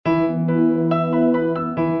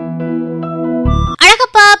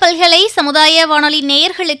பல்கலை சமுதாய வானொலி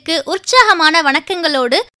நேயர்களுக்கு உற்சாகமான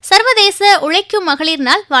வணக்கங்களோடு சர்வதேச உழைக்கும் மகளிர்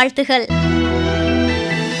நாள் வாழ்த்துகள்.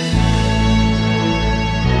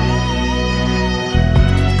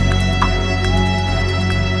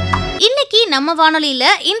 இன்னைக்கு நம்ம வானொலியில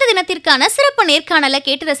இந்த தினத்திற்கான சிறப்பு நேர்காணலை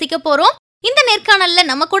கேட்டு ரசிக்க போறோம். இந்த நேர்காணல்ல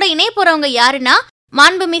நம்ம கூட இணைய போறவங்க யாருன்னா,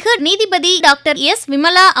 மாண்புமிகு நீதிபதி டாக்டர் எஸ்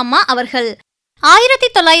விமலா அம்மா அவர்கள்.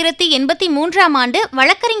 1983ஆம் ஆண்டு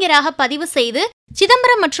வழக்கறிஞராக பதிவு செய்து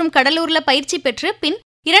சிதம்பரம் மற்றும் கடலூர்ல பயிற்சி பெற்று பின்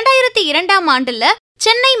 2002ஆம் ஆண்டுல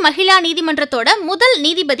சென்னை மகிழா நீதிமன்றத்தோட முதல்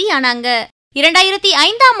நீதிபதி ஆனாங்க.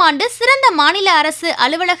 2005ஆம் ஆண்டு சிறந்த மாநில அரசு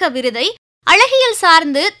அலுவலக விருதை அழகியல்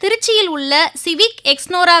சார்ந்து திருச்சியில் உள்ள சிவிக்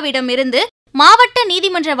எக்ஸ்னோராவிடமிருந்து மாவட்ட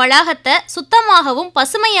நீதிமன்ற வளாகத்தை சுத்தமாகவும்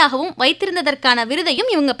பசுமையாகவும் வைத்திருந்ததற்கான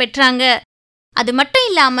விருதையும் இவங்க பெற்றாங்க. அது மட்டும்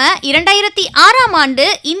இல்லாம 2006ஆம் ஆண்டு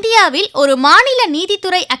இந்தியாவில் ஒரு மாநில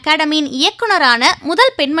நீதித்துறை அகாடமியின் இயக்குனரான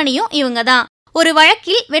முதல் பெண்மணியும் இவங்க தான். ஒரு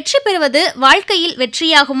வழக்கில் வெற்றி பெறுவது வாழ்க்கையில்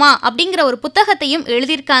வெற்றியாகுமா அப்படிங்கிற ஒரு புத்தகத்தையும்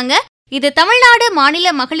எழுதியிருக்காங்க. இது தமிழ்நாடு மாநில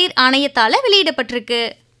மகளிர் ஆணையத்தால வெளியிடப்பட்டிருக்கு.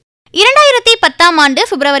 2010ஆம் ஆண்டு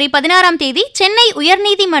பிப்ரவரி 16ஆம் தேதி சென்னை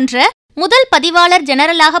உயர்நீதிமன்ற முதல் பதிவாளர்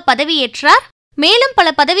ஜெனரலாக பதவியேற்றார். மேலும் பல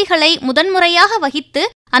பதவிகளை முதன்முறையாக வகித்து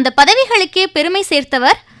அந்த பதவிகளுக்கே பெருமை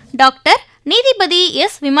சேர்த்தவர் டாக்டர் நீதிபதி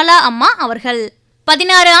எஸ் விமலா அம்மா அவர்கள்.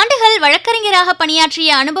 16 ஆண்டுகள் வழக்கறிஞராக பணியாற்றிய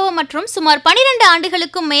அனுபவம் மற்றும் சுமார் 12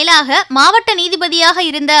 ஆண்டுகளுக்கும் மேலாக மாவட்ட நீதிபதியாக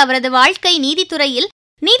இருந்த அவரது வாழ்க்கை நீதித்துறையில்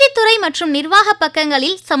நீதித்துறை மற்றும் நிர்வாக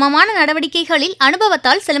பக்கங்களில் சமமான நடவடிக்கைகளில்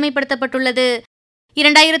அனுபவத்தால் செழுமைப்படுத்தப்பட்டுள்ளது.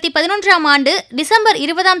 2011ஆம் ஆண்டு டிசம்பர்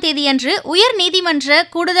 20ஆம் தேதியன்று உயர் நீதிமன்ற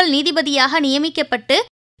கூடுதல் நீதிபதியாக நியமிக்கப்பட்டு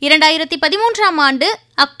 2013ஆம் ஆண்டு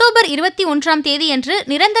அக்டோபர் 21ஆம் தேதியன்று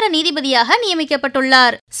நிரந்தர நீதிபதியாக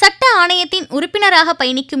நியமிக்கப்பட்டுள்ளார். சட்ட ஆணையத்தின் உறுப்பினராக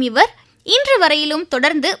பயணிக்கும் இவர் இன்று வரையிலும்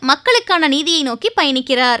தொடர்ந்து மக்களுக்கான நீதியை நோக்கி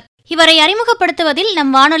பயணிக்கிறார். இவரை அறிமுகப்படுத்துவதில்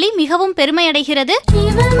நம் வானொலி மிகவும் பெருமையடைகிறது.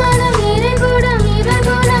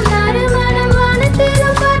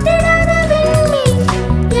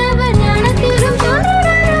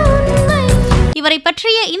 இவரை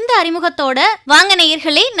பற்றிய இந்த அறிமுகத்தோட வாங்க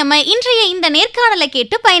நேயர்களே, நம்ம இன்றைய இந்த நேர்காணலை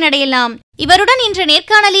கேட்டு பயனடையலாம். இவருடன் இன்று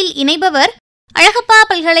நேர்காணலில் இணைபவர் அழகப்பா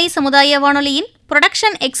பல்கலை சமுதாய வானொலியின்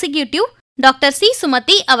production executive doctor C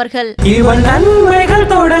Sumathi அவர்கள். இவன் நன்மைகள்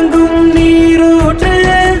தொடங்கும் நீரூற்று,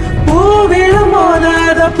 பூவிலும்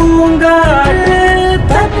மோதாத பூங்காற்று,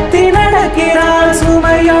 தத்தி நடக்கிறாள்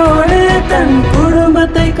சுமையோடு தன்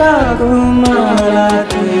குடும்பத்தை காக்கும்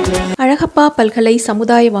ஆளாற்று. அழகப்பா பல்கலை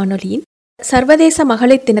சமுதாய வானொலியின் சர்வதேச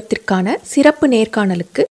மகளிர் தினத்திற்கான சிறப்பு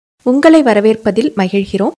நேர்காணலுக்கு உங்களை வரவேற்பதில்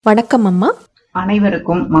மகிழ்கிறோம். வணக்கம் அம்மா.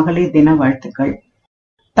 அனைவருக்கும் மகளிர் தின வாழ்த்துக்கள்.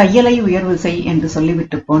 தையலை உயர்வு செய் என்று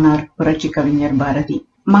சொல்லிவிட்டு போனார் புரட்சி கவிஞர் பாரதி.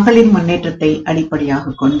 மகளிர் முன்னேற்றத்தை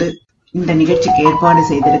அடிப்படையாக கொண்டு இந்த நிகழ்ச்சிக்கு ஏற்பாடு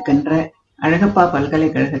செய்திருக்கின்ற அழகப்பா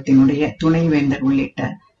பல்கலைக்கழகத்தினுடைய துணைவேந்தர் உள்ளிட்ட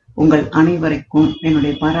உங்கள் அனைவருக்கும்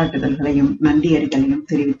என்னுடைய பாராட்டுதல்களையும் நன்றியறிதலையும்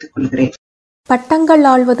தெரிவித்துக் கொள்கிறேன். பட்டங்கள்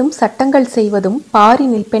ஆள்வதும் சட்டங்கள் செய்வதும்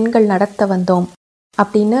பாரினில் பெண்கள் நடத்த வந்தோம்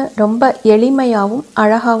அப்படின்னு ரொம்ப எளிமையாவும்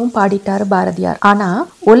அழகாவும் பாடிட்டாரு பாரதியார். ஆனா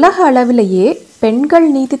உலக அளவிலேயே பெண்கள்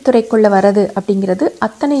நீதித்துறைக்குள்ள வரது அப்படிங்கிறது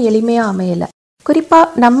அத்தனை எளிமையா அமையல. குறிப்பா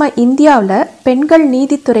நம்ம இந்தியாவில பெண்கள்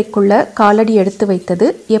நீதித்துறைக்குள்ள காலடி எடுத்து வைத்தது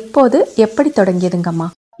எப்போது, எப்படி தொடங்கியதுங்கம்மா?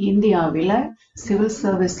 இந்தியாவில சிவில்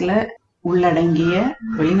சர்வீஸ்ல உள்ளடங்கிய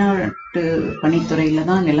வெளிநாட்டு பணித்துறையில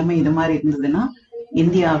தான் நிலைமை இது மாதிரி இருந்ததுன்னா,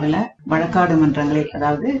 இந்தியாவில வழக்காடு மன்றங்களில்,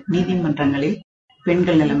 அதாவது நீதிமன்றங்களில்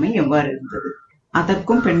பெண்கள் நிலைமை எவ்வாறு இருந்தது,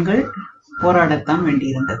 அதற்கும் பெண்கள் போராடத்தான்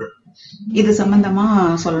வேண்டியிருந்தது. இது சம்பந்தமா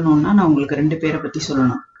சொல்லணும்னா நான் உங்களுக்கு 2 பேரை பத்தி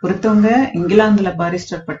சொல்லணும். ஒருத்தவங்க இங்கிலாந்துல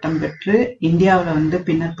பாரிஸ்டர் பட்டம் பெற்று இந்தியாவில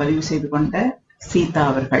பின்னர் பதிவு செய்து கொண்ட சீதா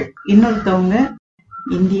அவர்கள். இன்னொருத்தவங்க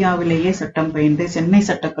இந்தியாவிலேயே சட்டம் பயின்று சென்னை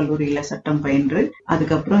சட்டக்கல்லூரியில சட்டம் பயின்று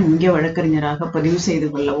அதுக்கப்புறம் இங்க வழக்கறிஞராக பதிவு செய்து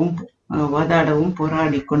கொள்ளவும் வாதாடவும்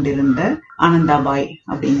போராடி கொண்டிருந்த ஆனந்தாபாய்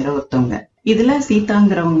அப்படிங்கிற ஒருத்தவங்க. இதுல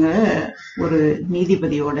சீதாங்கிறவங்க ஒரு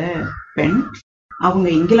நீதிபதியோட பெண். அவங்க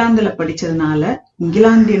இங்கிலாந்துல படிச்சதுனால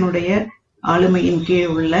இங்கிலாந்தினுடைய ஆளுமையின்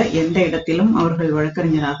கீழ் உள்ள எந்த இடத்திலும் அவர்கள்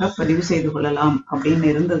வழக்கறிஞராக பதிவு செய்து கொள்ளலாம் அப்படின்னு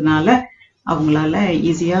இருந்ததுனால அவங்களால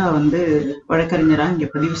ஈஸியா வழக்கறிஞரா இங்க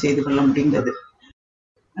பதிவு செய்து கொள்ள முடிந்தது.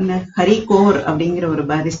 அந்த ஹரி கோர் அப்படிங்கிற ஒரு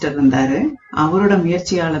பாரிஸ்டர் இருந்தாரு. அவரோட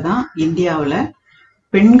முயற்சியாலதான் இந்தியாவில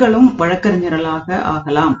பெண்களும் வழக்கறிஞர்களாக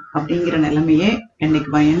ஆகலாம் அப்படிங்கிற நிலைமையே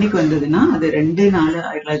என்னைக்கு வந்ததுன்னா அது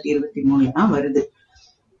 2/4/2023 தான் வருது.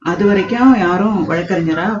 அது வரைக்கும் யாரும்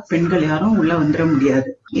வழக்கறிஞரா பெண்கள் யாரும் உள்ள வந்துட முடியாது.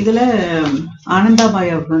 இதுல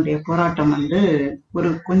ஆனந்தாபாய் அவர்களுடைய போராட்டம் ஒரு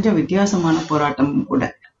கொஞ்சம் வித்தியாசமான போராட்டம் கூட.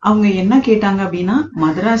 அவங்க என்ன கேட்டாங்க அப்படின்னா,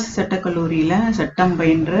 மதராஸ் சட்டக்கல்லூரியில சட்டம்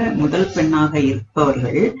பயின்ற முதல் பெண்ணாக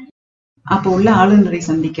இருப்பவர்கள் அப்ப உள்ள ஆளுநரை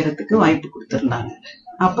சந்திக்கிறதுக்கு வாய்ப்பு கொடுத்திருந்தாங்க.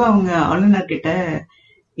 அப்ப அவங்க ஆளுநர்கிட்ட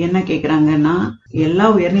என்ன கேக்குறாங்கன்னா, எல்லா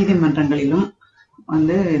உயர்நீதிமன்றங்களிலும்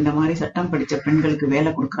இந்த மாதிரி சட்டம் படிச்ச பெண்களுக்கு வேலை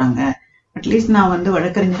கொடுக்குறாங்க. அட்லீஸ்ட் நான்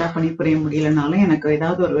வழக்கறிஞரா பணிபுரிய முடியலனாலும் எனக்கு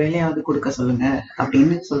ஏதாவது ஒரு வேலையாவது கொடுக்க சொல்லுங்க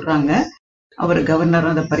அப்படின்னு சொல்றாங்க. அவர்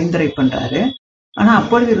கவர்னர் அதை பரிந்துரை பண்றாரு. ஆனா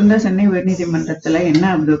அப்பொழுது இருந்த சென்னை உயர்நீதிமன்றத்துல என்ன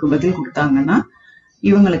அதுக்கு பதில் கொடுத்தாங்கன்னா,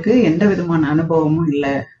 இவங்களுக்கு எந்த விதமான அனுபவமும் இல்ல,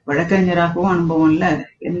 வழக்கறிஞராகவும் அனுபவம் இல்ல,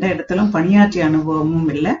 எந்த இடத்திலும் பணியாற்றிய அனுபவமும்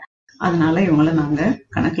இல்ல, அதனால இவங்களை நாங்க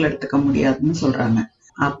கணக்குல எடுத்துக்க முடியாதுன்னு சொல்றாங்க.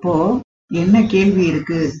 அப்போ என்ன கேள்வி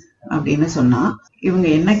இருக்கு அப்படின்னு சொன்னா, இவங்க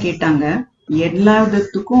என்ன கேட்டாங்க,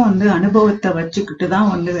 எல்லாத்துக்கும் அனுபவத்தை வச்சுக்கிட்டு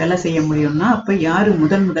தான் வேலை செய்ய முடியும்னா அப்ப யாரு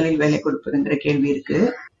முதலில் வேலை கொடுப்பதுங்கிற கேள்வி இருக்கு.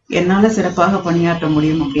 என்னால சிறப்பாக பணியாற்ற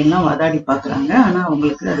முடியும் அப்படின்லாம் வாதாடி பாக்குறாங்க. ஆனா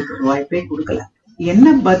அவங்களுக்கு அதுக்கு ஒரு வாய்ப்பே கொடுக்கல. என்ன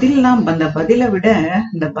பதில்லாம், அந்த பதிலை விட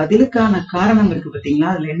இந்த பதிலுக்கான காரணம் இருக்கு பாத்தீங்களா,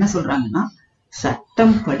 அதுல என்ன சொல்றாங்கன்னா,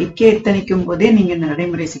 சட்டம் படிக்க எத்தனைக்கும் போதே நீங்க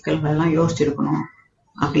நடைமுறை சிக்கல்கள் எல்லாம் யோசிச்சிருக்கணும்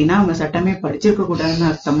அப்படின்னா அவங்க சட்டமே படிச்சிருக்க கூடாதுன்னு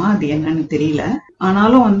அர்த்தமா, அது என்னன்னு தெரியல.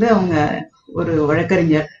 ஆனாலும் அவங்க ஒரு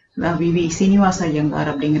வழக்கறிஞர் வி சீனிவாச ஐயங்கார்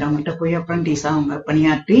அப்படிங்கிறவங்கள்ட்ட போய் அப்ரண்டிஸா அவங்க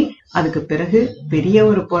பணியாற்றி அதுக்கு பிறகு பெரிய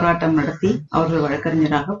ஒரு போராட்டம் நடத்தி அவர்கள்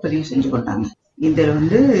வழக்கறிஞராக பதிவு செஞ்சு கொண்டாங்க.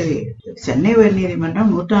 இதுல சென்னை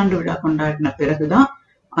உயர்நீதிமன்றம் 100ஆண்டு விழா கொண்டாடின பிறகுதான்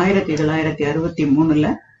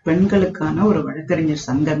 1963 பெண்களுக்கான ஒரு வழக்கறிஞர்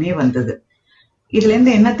சங்கமே வந்தது. இதுல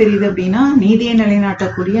இருந்து என்ன தெரியுது அப்படின்னா, நீதியை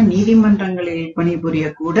நிலைநாட்டக்கூடிய நீதிமன்றங்களில் பணிபுரிய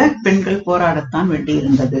கூட பெண்கள் போராடத்தான் வேண்டி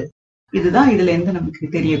இருந்தது. இதுதான் இதுல இருந்து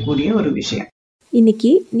நமக்கு தெரியக்கூடிய ஒரு விஷயம். இன்னைக்கு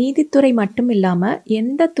நீதித்துறை மட்டும் இல்லாம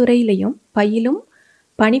எந்த துறையிலையும் பயிலும்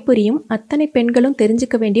பணிபுரியும் அத்தனை பெண்களும்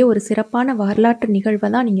தெரிஞ்சுக்க வேண்டிய ஒரு சிறப்பான வரலாற்று நிகழ்வை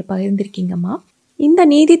தான் நீங்க பகிர்ந்திருக்கீங்கம்மா. இந்த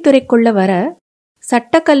நீதித்துறைக்குள்ள வர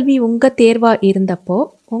சட்டக்கல்வி உங்க தேர்வா இருந்தப்போ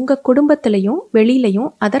உங்க குடும்பத்திலையும்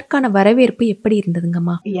வெளியிலையும் அதற்கான வரவேற்பு எப்படி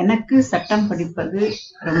இருந்ததுங்கம்மா? எனக்கு சட்டம் படிப்பது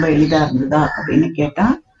ரொம்ப எளிதா இருந்ததா அப்படின்னு கேட்டா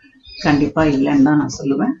கண்டிப்பா இல்லைன்னு தான் நான்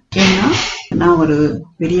சொல்லுவேன். ஏன்னா நான் ஒரு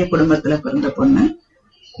பெரிய குடும்பத்துல பிறந்த பொண்ணு.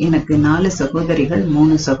 எனக்கு 4 சகோதரிகள்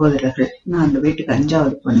 3 சகோதரர்கள். நான் அந்த வீட்டுக்கு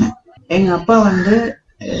 5வது பொண்ணு. எங்க அப்பா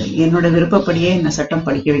என்னோட விருப்பப்படியே என்ன சட்டம்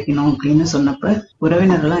படிக்க வைக்கணும் அப்படின்னு சொன்னப்ப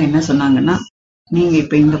உறவினர்கள்லாம் என்ன சொன்னாங்கன்னா, நீங்க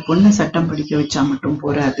இப்ப இந்த பொண்ணு சட்டம் படிக்க வச்சா மட்டும்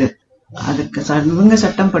போராது, அதுக்கு இவங்க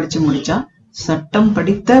சட்டம் படிச்சு முடிச்சா சட்டம்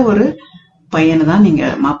படித்த ஒரு பையனை தான் நீங்க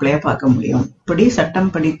மாப்பிள்ளையா பார்க்க முடியும். இப்படி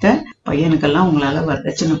சட்டம் படித்த பையனுக்கெல்லாம் உங்களால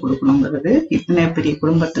வரதட்சணை கொடுக்கணுங்கிறது இத்தனை பெரிய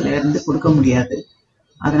குடும்பத்துல இருந்து கொடுக்க முடியாது.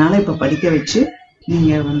 அதனால இப்ப படிக்க வச்சு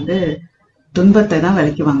நீங்க துன்பத்தை தான்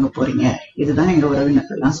விலைக்கு வாங்க போறீங்க. இதுதான் எங்க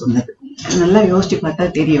உறவினர்கள் எல்லாம் சொன்னது. நல்லா யோசிச்சு பார்த்தா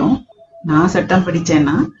தெரியும், நான் சட்டம்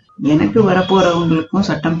படிச்சேன்னா எனக்கு வரப்போறவங்களுக்கும்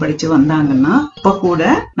சட்டம் படிச்சு வந்தாங்கன்னா இப்ப கூட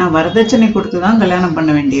நான் வரதட்சணை கொடுத்துதான் கல்யாணம்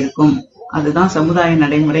பண்ண வேண்டியிருக்கும். அதுதான் சமுதாய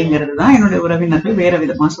நடைமுறைங்கிறது தான் என்னுடைய உறவினர்கள் வேற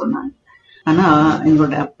விதமா சொன்னாங்க. ஆனா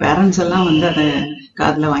எங்களோட பேரண்ட்ஸ் எல்லாம் அதை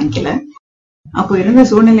காதுல வாங்கிக்கல. அப்போ இருந்த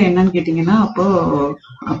சூழ்நிலை என்னன்னு கேட்டீங்கன்னா, அப்போ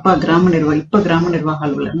அப்பா இப்ப கிராம நிர்வாக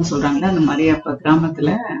அலுவலர்னு சொல்றாங்க. அந்த மாதிரி அப்ப கிராமத்துல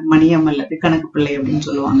மணியம் அல்லது கணக்கு பிள்ளை அப்படின்னு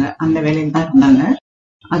சொல்லுவாங்க, அந்த வேலையில தான் இருந்தாங்க.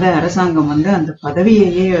 அத அரசாங்கம் அந்த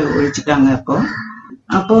பதவியையே ஒழிச்சுட்டாங்க.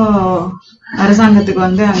 அப்போ அரசாங்கத்துக்கு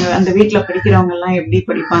அங்க அந்த வீட்டுல படிக்கிறவங்க எல்லாம் எப்படி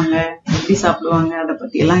படிப்பாங்க, எப்படி சாப்பிடுவாங்க, அதை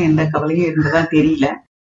பத்தி எல்லாம் எந்த கவலையும் இருந்ததா தெரியல.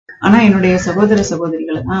 ஆனா என்னுடைய சகோதர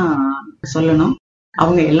சகோதரிகளை தான் சொல்லணும்.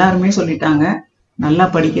 அவங்க எல்லாருமே சொல்லிட்டாங்க, நல்லா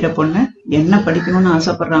படிக்கிற பொண்ணு என்ன படிக்கணும்னு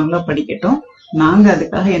ஆசைப்படுறாங்களோ படிக்கட்டும், நாங்க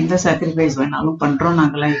அதுக்காக எந்த சாக்ரிஃபைஸ் வேணாலும் பண்றோம்,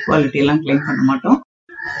 நாங்கெல்லாம் ஈக்குவாலிட்டி எல்லாம் கிளைம் பண்ண மாட்டோம்,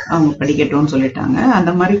 அவங்க படிக்கட்டும்னு சொல்லிட்டாங்க.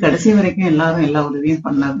 அந்த மாதிரி கடைசி வரைக்கும் எல்லாரும் எல்லா உதவியும்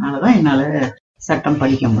பண்ணதுனாலதான் என்னால சட்டம்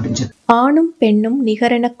படிக்க முடிஞ்சது. ஆணும் பெண்ணும்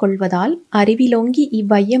நிகரென கொள்வதால் அறிவிலோங்கி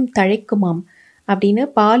இவ்வையம் தழைக்குமாம் அப்படின்னு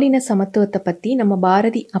பாலின சமத்துவத்தை பத்தி நம்ம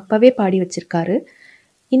பாரதி அப்பவே பாடி வச்சிருக்காரு.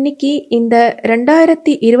 இன்னைக்கு இந்த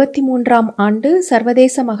 2023ஆம் ஆண்டு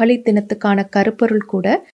சர்வதேச மகளிர் தினத்துக்கான கருப்பொருள்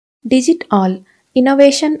கூட digital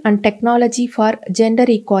innovation and technology for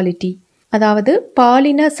gender equality, அதாவது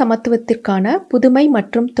பாலின சமத்துவத்திற்கான புதுமை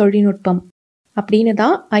மற்றும் தொழில்நுட்பம் அப்படின்னு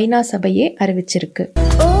தான் ஐநா சபையே அறிவிச்சிருக்கு.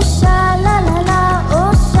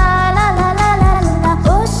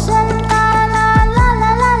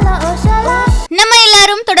 நம்ம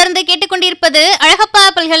எல்லாரும் தொடர்ந்து கேட்டுக்கொண்டிருப்பது அழகப்பா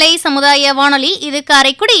பல்கலை சமுதாய வானொலி. இது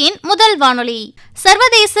காரைக்குடியின் முதல் வானொலி.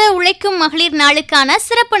 சர்வதேச உழைக்கும் மகளிர் நாளுக்கான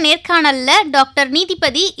சிறப்பு நேர்காணல்ல டாக்டர்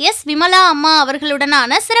நீதிபதி எஸ் விமலா அம்மா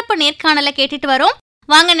அவர்களுடனான சிறப்பு நேர்காணலை கேட்டுட்டு வரோம்.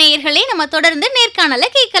 வாங்க நேயர்களே, நம்ம தொடர்ந்து நேர்காணலை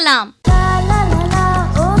கேட்கலாம்.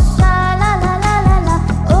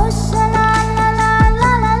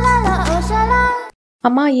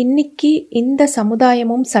 அம்மா, இன்னைக்கு இந்த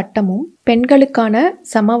சமுதாயமும் சட்டமும் பெண்களுக்கான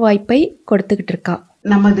சம வாய்ப்பை கொடுத்துக்கிட்டு இருக்கா?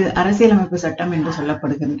 நமது அரசியலமைப்பு சட்டம் என்று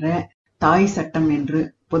சொல்லப்படுகின்ற தாய் சட்டம் என்று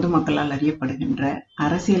பொதுமக்களால் அறியப்படுகின்ற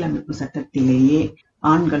அரசியலமைப்பு சட்டத்திலேயே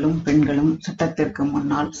ஆண்களும் பெண்களும் சட்டத்திற்கு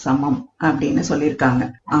முன்னால் சமம் அப்படின்னு சொல்லியிருக்காங்க.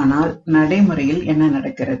 ஆனால் நடைமுறையில் என்ன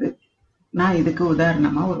நடக்கிறது? நான் இதுக்கு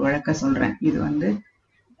உதாரணமா ஒரு வழக்க சொல்றேன். இது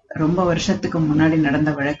ரொம்ப வருஷத்துக்கு முன்னாடி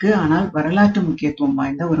நடந்த வழக்கு. ஆனால் வரலாற்று முக்கியத்துவம்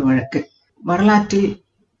வாய்ந்த ஒரு வழக்கு. வரலாற்றில்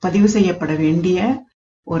பதிவு செய்யப்பட வேண்டிய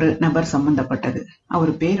ஒரு நபர் சம்பந்தப்பட்டது.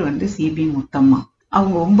 அவர் பேர் சிபி முத்தம்மா.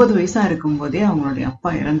 அவங்க 9 வயசா இருக்கும் போதே அவங்களுடைய அப்பா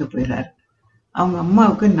இறந்து போயிடுறாரு. அவங்க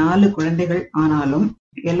அம்மாவுக்கு 4 குழந்தைகள். ஆனாலும்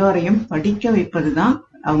எல்லோரையும் படிக்க வைப்பதுதான்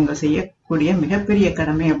அவங்க செய்யக்கூடிய மிகப்பெரிய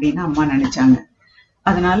கடமை அப்படின்னு அம்மா நினைச்சாங்க.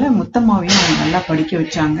 அதனால முத்தம்மாவையும் அவங்க நல்லா படிக்க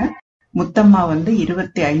வச்சாங்க. முத்தம்மா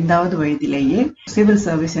 25வது வயதிலேயே சிவில்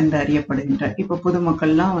சர்வீஸ் என்று அறியப்படுகின்ற, இப்ப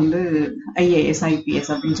பொதுமக்கள்லாம் IAS IPS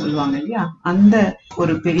அப்படின்னு சொல்லுவாங்க இல்லையா, அந்த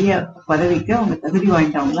ஒரு பெரிய பதவிக்கு அவங்க தகுதி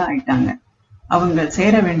வாய்ந்தவங்களா ஆயிட்டாங்க. அவங்க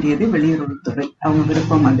சேர வேண்டியது வெளியுறவுத்துறை, அவங்க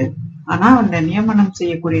விருப்பம் அது. ஆனா அந்த நியமனம்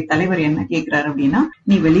செய்யக்கூடிய தலைவர் என்ன கேக்குறாரு அப்படின்னா,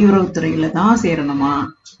 நீ வெளியுறவுத்துறையில தான் சேரணுமா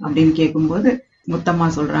அப்படின்னு கேட்கும்போது முத்தம்மா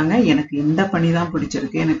சொல்றாங்க, எனக்கு இந்த பணிதான்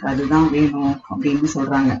பிடிச்சிருக்கு, எனக்கு அதுதான் வேணும் அப்படின்னு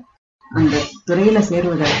சொல்றாங்க. அந்த துறையில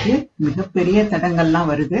சேருவதற்கு மிகப்பெரிய தடங்கள்லாம்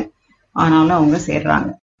வருது. ஆனாலும் அவங்க சேர்றாங்க.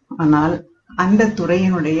 ஆனால் அந்த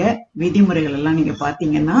துறையினுடைய விதிமுறைகள் எல்லாம் நீங்க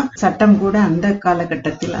பாத்தீங்கன்னா சட்டம் கூட அந்த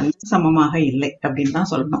காலகட்டத்தில் சமமாக இல்லை அப்படின்னு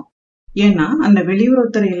தான் சொல்லணும். ஏன்னா அந்த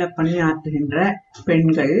வெளியுறவுத்துறையில பணியாற்றுகின்ற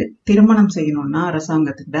பெண்கள் திருமணம் செய்யணும்னா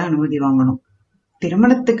அரசாங்கத்துக்கிட்ட அனுமதி வாங்கணும்.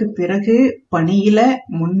 திருமணத்துக்கு பிறகு பணியில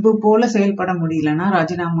முன்பு போல செயல்பட முடியலன்னா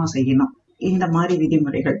ராஜினாமா செய்யணும். இந்த மாதிரி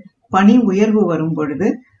விதிமுறைகள். பணி உயர்வு வரும் பொழுது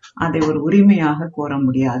அதை ஒரு உரிமையாக கோர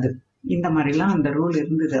முடியாது. இந்த மாதிரிலாம் அந்த ரூல்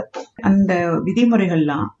இருந்தது. அப்போ அந்த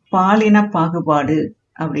விதிமுறைகள்லாம் பாலின பாகுபாடு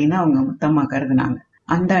அப்படின்னு அவங்க முத்தம்மா கருதுனாங்க.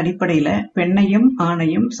 அந்த அடிப்படையில பெண்ணையும்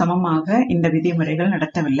ஆணையும் சமமாக இந்த விதிமுறைகள்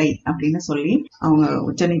நடத்தவில்லை அப்படின்னு சொல்லி அவங்க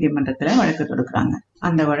உச்ச நீதிமன்றத்துல வழக்கு தொடுக்கிறாங்க.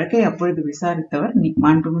 அந்த வழக்கை அப்பொழுது விசாரித்தவர்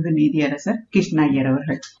மாண்புமிகு நீதியரசர் கிருஷ்ண ஐயர்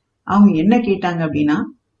அவர்கள். அவங்க என்ன கேட்டாங்க அப்படின்னா,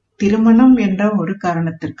 திருமணம் என்ற ஒரு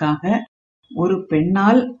காரணத்திற்காக ஒரு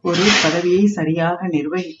பெண்ணால் ஒரு பதவியை சரியாக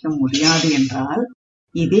நிர்வகிக்க முடியாது என்றால்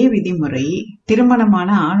இதே விதிமுறை திருமணமான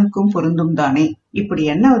ஆணுக்கும் பொருந்தும் தானே, இப்படி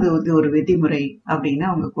என்ன ஒரு விதிமுறை அப்படின்னு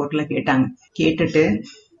அவங்க கோர்ட்ல கேட்டாங்க. கேட்டுட்டு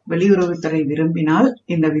வெளியுறவுத்துறை விரும்பினால்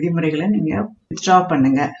இந்த விதிமுறைகளை நீங்க வித்ட்ரா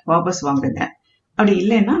பண்ணுங்க, வாபஸ் வாங்குங்க, அப்படி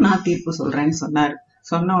இல்லைன்னா நான் தீர்ப்பு சொல்றேன்னு சொன்னாரு.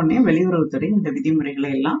 சொன்ன உடனே வெளியுறவுத்துறை இந்த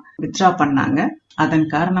விதிமுறைகளை எல்லாம் வித்ட்ரா பண்ணாங்க. அதன்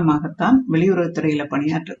காரணமாகத்தான் வெளியுறவுத்துறையில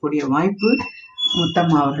பணியாற்றக்கூடிய வாய்ப்பு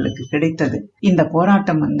முத்தம்மா அவர்களுக்கு கிடைத்தது. இந்த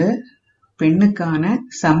போராட்டம் பெண்ணுக்கான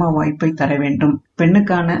சம வாய்ப்பை தர வேண்டும்,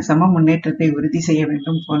 பெண்ணுக்கான சம முன்னேற்றத்தை உறுதி செய்ய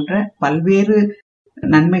வேண்டும் போன்ற பல்வேறு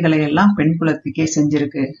நன்மைகளை எல்லாம் பெண் குலத்துக்கே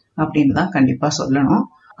செஞ்சிருக்கு அப்படின்னு தான் கண்டிப்பா சொல்லணும்.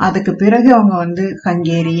 அதுக்கு பிறகு அவங்க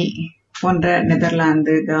ஹங்கேரி போன்ற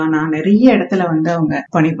நெதர்லாந்து, கானா நிறைய இடத்துல அவங்க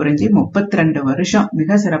பணிபுரிஞ்சு 32 வருஷம்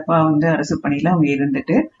மிக சிறப்பா அரசு பணியில அவங்க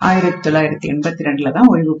இருந்துட்டு 1982 தான்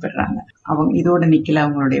ஓய்வு பெறாங்க. அவங்க இதோட நிக்கல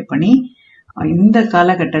அவங்களுடைய பணி. இந்த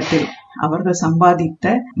காலகட்டத்தில் அவர்கள் சம்பாதித்த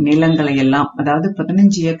நிலங்களை எல்லாம், அதாவது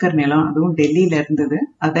 15 ஏக்கர் நிலம், அதுவும் டெல்லியில இருந்தது,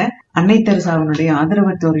 அத அன்னை தெரசாவினுடைய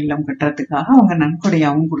ஆதரவற்றோர் இல்லம் கட்டுறதுக்காக அவங்க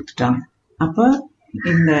நன்கொடையாவும் கொடுத்துட்டாங்க. அப்ப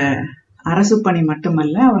இந்த அரசு பணி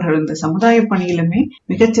மட்டுமல்ல, அவர்கள் இந்த சமுதாய பணியிலுமே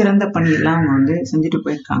மிகச்சிறந்த பணியெல்லாம் அவங்க செஞ்சுட்டு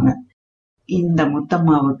போயிருக்காங்க. இந்த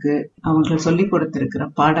முத்தம்மாவுக்கு அவர்கள் சொல்லிக் கொடுத்திருக்கிற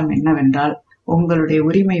பாடம் என்னவென்றால், உங்களுடைய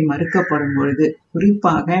உரிமை மறுக்கப்படும் பொழுது,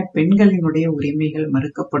 குறிப்பாக பெண்களினுடைய உரிமைகள்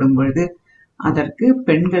மறுக்கப்படும் பொழுது அதற்கு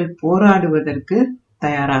பெண்கள் போராடுவதற்கு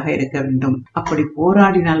தயாராக இருக்க வேண்டும். அப்படி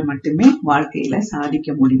போராடினால் மட்டுமே வாழ்க்கையில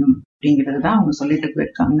சாதிக்க முடியும் அப்படிங்கறதுதான் அவங்க சொல்லிட்டு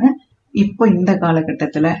போயிருக்காங்க. இப்போ இந்த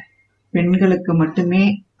காலகட்டத்துல பெண்களுக்கு மட்டுமே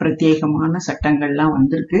பிரத்யேகமான சட்டங்கள்லாம்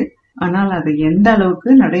வந்திருக்கு. ஆனால் அது எந்த அளவுக்கு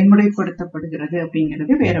நடைமுறைப்படுத்தப்படுகிறது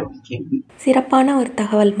அப்படிங்கிறது வேற ஒரு கேள்வி. சிறப்பான ஒரு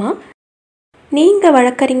தகவல்மா. நீங்க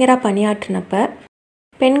வழக்கறிஞரா பணியாற்றினப்ப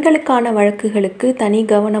பெண்களுக்கான வழக்குகளுக்கு தனி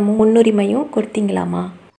கவனமும் முன்னுரிமையும் கொடுத்தீங்களாமா?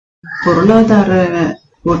 பொருளாதார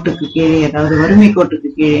கோட்டுக்கு கீழே, அதாவது வறுமை கோட்டுக்கு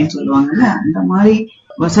கீழேன்னு சொல்லுவாங்கல்ல, அந்த மாதிரி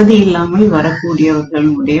வசதி இல்லாமல்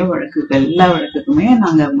வரக்கூடியவர்களுடைய வழக்குகள் எல்லா வழக்குக்குமே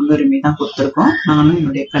நாங்க முன்னுரிமை தான் கொடுத்திருக்கோம். நானும்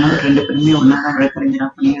என்னுடைய கணவர் 2 பேருமே ஒன்னாதான் வழக்கறிஞரா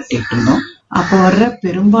பணியாற்றிட்டு இருந்தோம். அப்ப வர்ற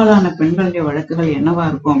பெரும்பாலான பெண்களுடைய வழக்குகள் என்னவா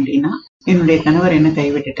இருக்கும் அப்படின்னா, என்னுடைய கணவர் என்ன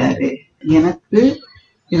கைவிட்டுட்டாரு, எனக்கு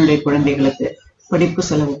என்னுடைய குழந்தைகளுக்கு படிப்பு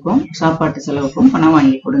செலவுக்கும் சாப்பாட்டு செலவுக்கும் பணம்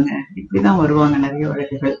வாங்கி கொடுங்க, இப்படிதான் வருவாங்க நிறைய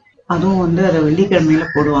வழக்குகள். அதுவும் அதை வெள்ளிக்கிழமையில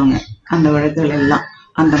போடுவாங்க அந்த வழக்குகள் எல்லாம்.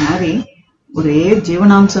 அந்த மாதிரி ஒரே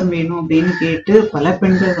ஜீவனாம்சம் வேணும் அப்படின்னு கேட்டு பல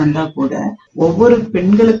பெண்கள் வந்தா கூட ஒவ்வொரு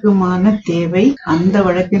பெண்களுக்குமான தேவை அந்த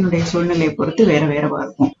வழக்கினுடைய சூழ்நிலையை பொறுத்து வேற வேறவா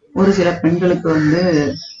இருக்கும். ஒரு சில பெண்களுக்கு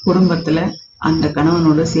குடும்பத்துல அந்த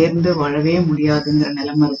கணவனோடு சேர்ந்து வாழவே முடியாதுங்கிற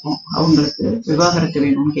நிலைமை இருக்கும். அவங்களுக்கு விவாகரத்து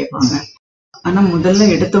வேணும்னு கேட்பாங்க. ஆனா முதல்ல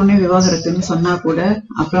எடுத்தோடனே விவாகரத்துன்னு சொன்னா கூட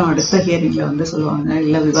அப்புறம் அடுத்த ஹியரிங்ல சொல்லுவாங்க,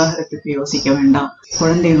 இல்ல விவாகரத்துக்கு யோசிக்க வேண்டாம்,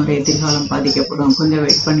 குழந்தையினுடைய எதிர்காலம் பாதிக்கப்படும், கொஞ்சம்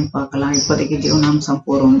வெயிட் பண்ணி பார்க்கலாம், இப்போதைக்கு ஜீவனாம்சம்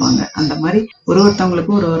போறோம்பாங்க. அந்த மாதிரி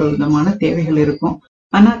ஒருத்தவங்களுக்கு ஒரு விதமான தேவைகள் இருக்கும்.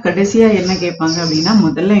 ஆனா கடைசியா என்ன கேட்பாங்க அப்படின்னா,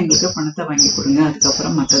 முதல்ல எங்களுக்கு பணத்தை வாங்கி கொடுங்க,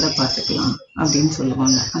 அதுக்கப்புறம் மற்றதை பார்த்துக்கலாம் அப்படின்னு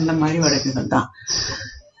சொல்லுவாங்க. அந்த மாதிரி வழக்குகள் தான்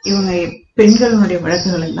இவங்க பெண்களுடைய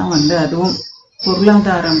வழக்குகள் எல்லாம் அதுவும்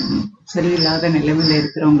பொருளாதாரம் சரியில்லாத நிலைமையில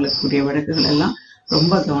இருக்கிறவங்களுக்குரிய வழக்குகள் எல்லாம்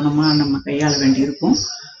ரொம்ப கவனமா நம்ம கையாள வேண்டியிருக்கும்.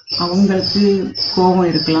 அவங்களுக்கு கோபம்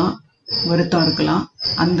இருக்கலாம், வருத்தம் இருக்கலாம்.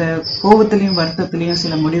 அந்த கோபத்திலையும் வருத்தத்திலையும்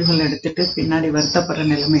சில முடிவுகள் எடுத்துட்டு பின்னாடி வருத்தப்படுற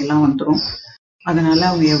நிலைமையெல்லாம் வந்துடும். அதனால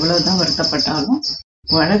அவங்க எவ்வளவுதான் வருத்தப்பட்டாலும்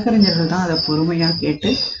வழக்கறிஞர்கள் தான் அதை பொறுமையா கேட்டு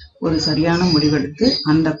ஒரு சரியான முடிவெடுத்து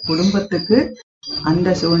அந்த குடும்பத்துக்கு, அந்த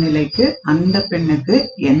சூழ்நிலைக்கு, அந்த பெண்ணுக்கு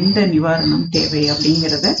எந்த நிவாரணம் தேவை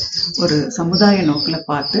அப்படிங்கிறத ஒரு சமுதாய நோக்கில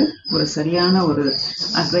பார்த்து ஒரு சரியான ஒரு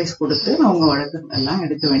அட்வைஸ் கொடுத்து அவங்க வழக்குகள் எல்லாம்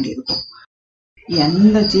எடுக்க வேண்டியிருக்கும்.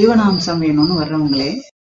 எந்த ஜீவனாம்சம் வேணும்னு வர்றவங்களே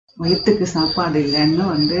வயிற்றுக்கு சாப்பாடு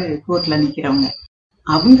இல்லைன்னு கோர்ட்ல நிக்கிறவங்க,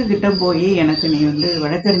 அவங்க கிட்ட போய் எனக்கு நீ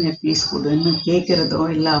வழக்கறிஞர் ஃபீஸ் கொடுன்னு கேட்கறதோ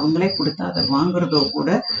இல்ல அவங்களே கொடுத்தா அதை வாங்குறதோ கூட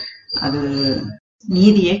அது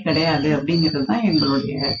நீதியே கிடையாது அப்படிங்கிறது தான்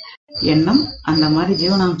எங்களுடைய எண்ணம். அந்த மாதிரி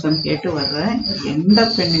ஜீவனாம்சம் கேட்டு வர்ற எந்த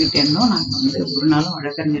பெண்ணுகிட்ட இருந்தோம் நாங்க ஒரு நாளும்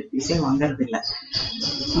வழக்கறிஞர் ஃபீஸே வாங்கறது இல்லை.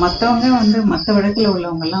 மற்றவங்க மற்ற வழக்குல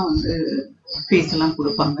உள்ளவங்க எல்லாம் ஃபீஸ் எல்லாம்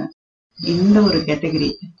கொடுப்பாங்க. இந்த ஒரு கேட்டகரி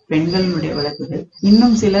பெண்களுடைய வழக்குகள்,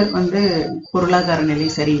 இன்னும் சிலர் பொருளாதார நிலை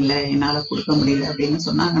சரியில்லை, என்னால கொடுக்க முடியல அப்படின்னு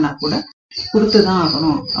சொன்னாங்கன்னா கூட கொடுத்துதான்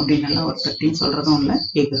ஆகணும் அப்படின்னு எல்லாம் ஒருத்தட்டையும் சொல்றதும் இல்லை,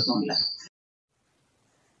 கேட்கறதும் இல்லை.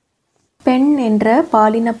 பெண் என்ற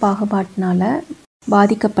பாலின பாகுபாட்டினால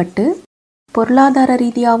பாதிக்கப்பட்டு பொருளாதார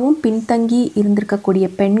ரீதியாகவும் பின்தங்கி இருந்திருக்கக்கூடிய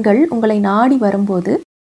பெண்கள் உங்களை நாடி வரும்போது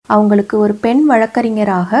அவங்களுக்கு ஒரு பெண்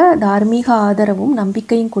வழக்கறிஞராக தார்மீக ஆதரவும்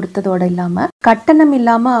நம்பிக்கையும் கொடுத்ததோடு இல்லாமல் கட்டணம்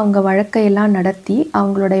இல்லாமல் அவங்க வழக்கையெல்லாம் நடத்தி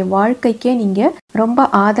அவங்களுடைய வாழ்க்கைக்கே நீங்கள் ரொம்ப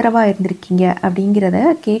ஆதரவாக இருந்திருக்கீங்க அப்படிங்கிறத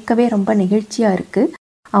கேட்கவே ரொம்ப நெகிழ்ச்சியாக இருக்குது.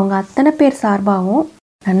 அவங்க அத்தனை பேர் சார்பாகவும்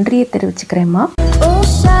நன்றியை தெரிவிச்சுக்கிறேம்மா.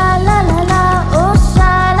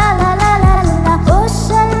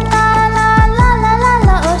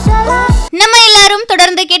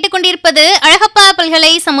 தொடர்ந்து கேட்டுக்கொண்டிருப்பது அழகப்பா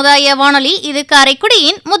பல்கலை சமுதாய வானொலி. இது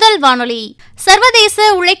காரைக்குடியின் முதல் வானொலி. சர்வதேச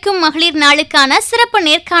உழைக்கும் மகளிர் நாளுக்கான சிறப்பு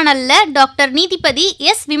நேர்காணல்ல டாக்டர் நீதிபதி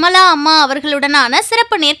எஸ் விமலா அம்மா அவர்களுடனான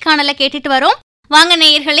சிறப்பு நேர்காணலை கேட்டுட்டு வரோம். வாங்க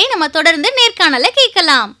நேயர்களே, நம்ம தொடர்ந்து நேர்காணலை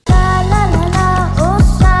கேட்கலாம்.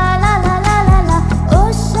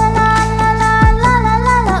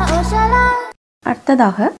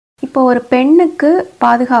 அடுத்ததாக இப்போ ஒரு பெண்ணுக்கு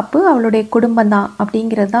பாதுகாப்பு அவளுடைய குடும்பம் தான்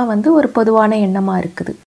அப்படிங்கிறது தான் ஒரு பொதுவான எண்ணமாக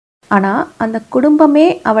இருக்குது. ஆனால் அந்த குடும்பமே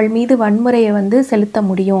அவள் மீது வன்முறையை செலுத்த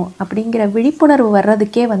முடியும் அப்படிங்கிற விழிப்புணர்வு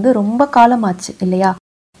வர்றதுக்கே ரொம்ப காலமாச்சு இல்லையா?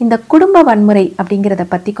 இந்த குடும்ப வன்முறை அப்படிங்கிறத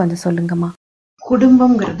பற்றி கொஞ்சம் சொல்லுங்கம்மா.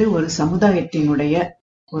 குடும்பம்ங்கிறது ஒரு சமுதாயத்தினுடைய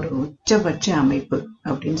ஒரு உச்சபட்ச அமைப்பு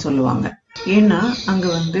அப்படின்னு சொல்லுவாங்க. ஏன்னா அங்க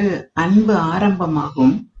அன்பு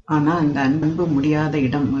ஆரம்பமாகும். ஆனா அந்த அன்பு முடியாத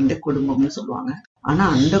இடம் குடும்பம்னு சொல்லுவாங்க. ஆனா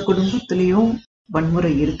அந்த குடும்பத்திலயும் வன்முறை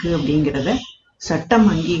இருக்கு அப்படிங்கிறத சட்டம்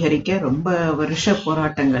அங்கீகரிக்க ரொம்ப வருஷ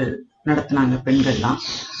போராட்டங்கள் நடத்தினாங்க பெண்கள்லாம்.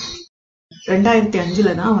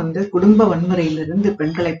 2005 தான் குடும்ப வன்முறையிலிருந்து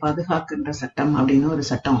பெண்களை பாதுகாக்கின்ற சட்டம் அப்படின்னு ஒரு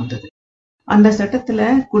சட்டம் வந்தது. அந்த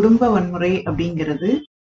சட்டத்துல குடும்ப வன்முறை அப்படிங்கிறது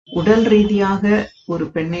உடல் ரீதியாக ஒரு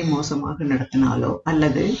பெண்ணை மோசமாக நடத்தினாலோ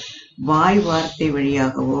அல்லது வாய் வார்த்தை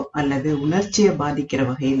வழியாகவோ அல்லது உணர்ச்சியை பாதிக்கிற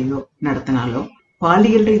வகையிலையோ நடத்தினாலோ,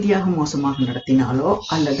 பாலியல் ரீதியாக மோசமாக நடத்தினாலோ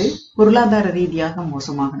அல்லது பொருளாதார ரீதியாக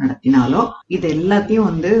மோசமாக நடத்தினாலோ, இது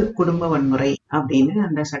எல்லாத்தையும் குடும்ப வன்முறை அப்படின்னு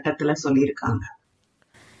அந்த சட்டத்துல சொல்லியிருக்காங்க.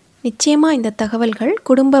 நிச்சயமா இந்த தகவல்கள்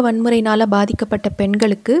குடும்ப வன்முறையினால பாதிக்கப்பட்ட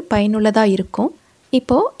பெண்களுக்கு பயனுள்ளதா இருக்கும்.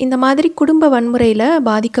 இப்போ இந்த மாதிரி குடும்ப வன்முறையில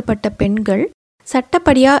பாதிக்கப்பட்ட பெண்கள்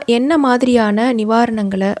சட்டப்படியா என்ன மாதிரியான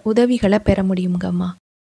நிவாரணங்களை, உதவிகளை பெற முடியுங்கம்மா?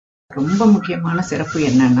 ரொம்ப முக்கியமான சிறப்பு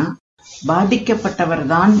என்னன்னா, பாதிக்கப்பட்டவர்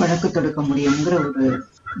தான் வழக்கு தொடுக்க முடியுங்கிற ஒரு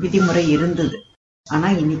விதிமுறை இருந்தது. ஆனா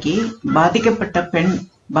இன்னைக்கு பாதிக்கப்பட்ட பெண்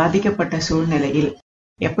பாதிக்கப்பட்ட சூழ்நிலையில்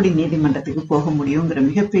எப்படி நீதிமன்றத்துக்கு போக முடியுங்கிற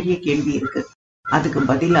மிகப்பெரிய கேள்வி இருக்கு. அதுக்கு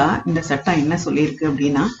பதிலா இந்த சட்டம் என்ன சொல்லியிருக்கு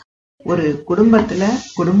அப்படின்னா, ஒரு குடும்பத்துல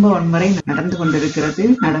குடும்ப வன்முறை நடந்து கொண்டிருக்கிறது,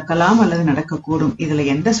 நடக்கலாம் அல்லது நடக்கக்கூடும். இதுல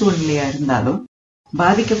எந்த சூழ்நிலையா இருந்தாலும்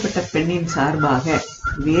பாதிக்கப்பட்ட பெண்ணின் சார்பாக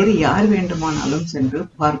வேறு யார் வேண்டுமானாலும் சென்று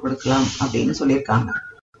புகார் கொடுக்கலாம் அப்படின்னு சொல்லியிருக்காங்க.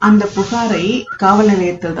 அந்த புகாரை காவல்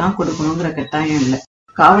நிலையத்தில் தான் கொடுக்கணுங்கிற கட்டாயம் இல்லை.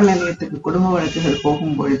 காவல் நிலையத்துக்கு குடும்ப வழக்குகள்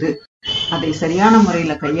போகும் பொழுது அதை சரியான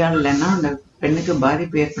முறையில கையாளலைன்னா அந்த பெண்ணுக்கு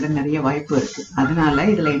பாதிப்பு ஏற்பட நிறைய வாய்ப்பு இருக்கு. அதனால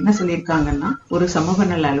இதுல என்ன சொல்லியிருக்காங்கன்னா, ஒரு சமூக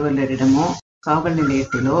நல அலுவலரிடமோ காவல்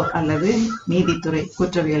நிலையத்திலோ அல்லது நீதித்துறை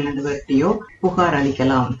குற்றவியல் நடுவர்கிட்டயோ புகார்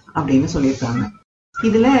அளிக்கலாம் அப்படின்னு சொல்லியிருக்காங்க.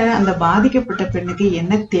 இதுல அந்த பாதிக்கப்பட்ட பெண்ணுக்கு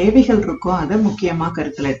என்ன தேவைகள் இருக்கோ அதை முக்கியமா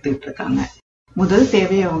கருத்துல எடுத்துக்கிட்டு இருக்காங்க. முதல்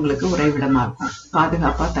தேவை அவங்களுக்கு உறைவிடமா இருக்கும்.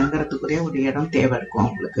 பாதுகாப்பா தங்கறதுக்குரிய ஒரு இடம் தேவை இருக்கும்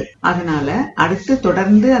அவங்களுக்கு. அதனால அடுத்து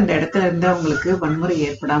தொடர்ந்து அந்த இடத்துல இருந்து அவங்களுக்கு வன்முறை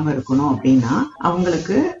ஏற்படாம இருக்கணும் அப்படின்னா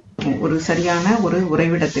அவங்களுக்கு ஒரு சரியான ஒரு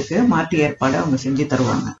உறைவிடத்துக்கு மாற்று ஏற்பாடு அவங்க செஞ்சு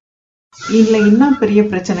தருவாங்க. இதுல இன்னும் பெரிய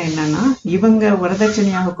பிரச்சனை என்னன்னா, இவங்க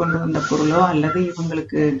வரதட்சணையாக கொண்டு வந்த பொருளோ அல்லது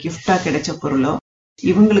இவங்களுக்கு கிஃப்டா கிடைச்ச பொருளோ,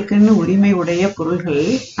 இவங்களுக்குன்னு உரிமை உடைய பொருள்கள்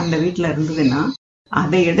அந்த வீட்டுல இருந்ததுன்னா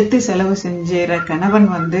அதை எடுத்து செலவு செஞ்சுற கணவன்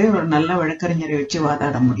ஒரு நல்ல வழக்கறிஞரை வச்சு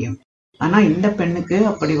வாதாட முடியும். ஆனா இந்த பெண்ணுக்கு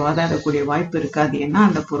அப்படி வாதாடக்கூடிய வாய்ப்பு இருக்காது. ஏன்னா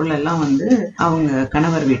அந்த பொருள் எல்லாம் அவங்க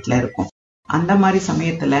கணவர் வீட்டுல இருக்கும். அந்த மாதிரி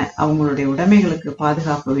சமயத்துல அவங்களுடைய உடைமைகளுக்கு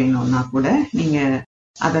பாதுகாப்பு வேணும்னா கூட நீங்க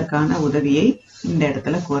அதற்கான உதவியை இந்த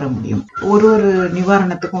இடத்துல கோர முடியும். ஒரு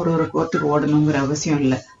நிவாரணத்துக்கும் ஒரு கோர்ட்டுக்கு ஓடணுங்கிற அவசியம்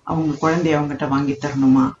இல்லை. அவங்க குழந்தைய அவங்ககிட்ட வாங்கி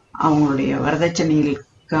தரணுமா, அவங்களுடைய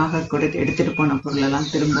வரதட்சணைகளுக்காக எடுத்துட்டு போன பொருள் எல்லாம்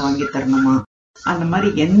திரும்ப வாங்கி தரணுமா, அந்த மாதிரி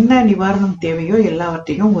எந்த நிவாரணம் தேவையோ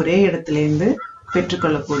எல்லாவற்றையும் ஒரே இடத்துல இருந்து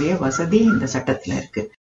பெற்றுக்கொள்ளக்கூடிய வசதி இந்த சட்டத்துல இருக்கு.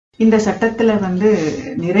 இந்த சட்டத்துல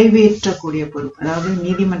நிறைவேற்றக்கூடிய பொறுப்பு, அதாவது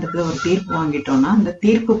நீதிமன்றத்துல ஒரு தீர்ப்பு வாங்கிட்டோம்னா அந்த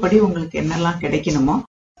தீர்ப்பு படி உங்களுக்கு என்னெல்லாம் கிடைக்கணுமோ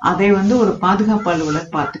அதை ஒரு பாதுகாப்பு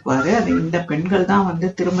அலுவலர் பார்த்துக்குவாரு. அதை இந்த பெண்கள் தான்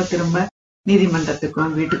திரும்ப திரும்ப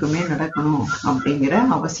நீதிமன்றத்துக்கும் வீட்டுக்குமே நடக்கணும் அப்படிங்கிற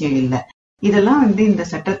அவசியம் இல்லை. இதெல்லாம் இந்த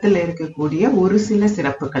சட்டத்துல இருக்கக்கூடிய ஒரு சில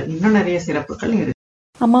சிறப்புகள். இன்னும் நிறைய சிறப்புகள் இருக்கு.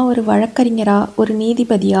 அம்மா, ஒரு வழக்கறிஞரா, ஒரு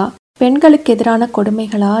நீதிபதியா, பெண்களுக்கு எதிரான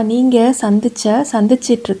கொடுமைகளா நீங்க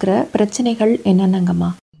சந்திச்சிட்டு இருக்கிற பிரச்சனைகள் என்னென்னங்கம்மா?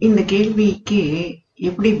 இந்த கேள்விக்கு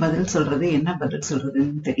எப்படி பதில் சொல்றது, என்ன பதில்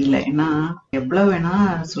சொல்றதுன்னு தெரியல. ஏன்னா எவ்வளவு வேணா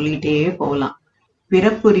சொல்லிட்டே போகலாம்.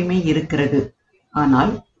 பிறப்புரிமை இருக்கிறது,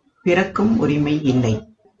 ஆனால் பிறக்கும் உரிமை இல்லை.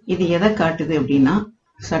 இது எதை காட்டுது அப்படின்னா,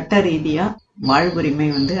 சட்ட ரீதியா வாழ்வுரிமை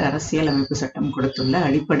அரசியல் அமைப்பு சட்டம் கொடுத்துள்ள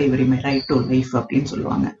அடிப்படை உரிமை, ரைட் டு லைஃப் அப்படின்னு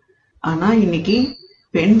சொல்லுவாங்க. ஆனா இன்னைக்கு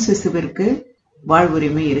பெண் சிசுவிற்கு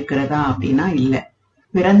வாழ்வுரிமை இருக்கிறதா அப்படின்னா இல்ல.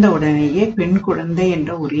 பிறந்த உடனேயே பெண் குழந்தை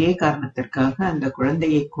என்ற ஒரே காரணத்திற்காக அந்த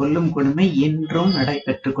குழந்தையை கொல்லும் கொடுமை என்றும்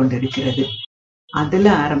நடைபெற்று கொண்டிருக்கிறது. அதுல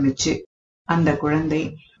ஆரம்பிச்சு அந்த குழந்தை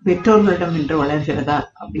பெற்றோர்களிடம் என்று வளர்கிறதா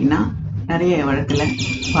அப்படின்னா நிறைய வழக்குல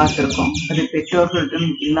பார்த்திருக்கோம். அது பெற்றோர்களிடம்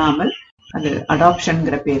இல்லாமல் அது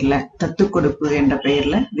அடாப்ஷன்ங்கிற பேர்ல, தத்து கொடுப்பு என்ற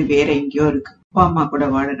பெயர்ல இது வேற எங்கேயோ இருக்கு. அப்பா அம்மா கூட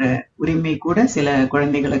வாழற உரிமை கூட சில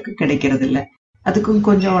குழந்தைகளுக்கு கிடைக்கிறது இல்ல. அதுக்கும்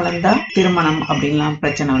கொஞ்சம் வளர்ந்தா திருமணம் அப்படின்லாம்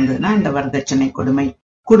பிரச்சனை வந்ததுன்னா இந்த வரதட்சணை கொடுமை.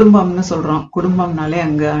 குடும்பம்னு சொல்றோம். குடும்பம்னாலே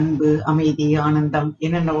அங்க அன்பு, அமைதி, ஆனந்தம்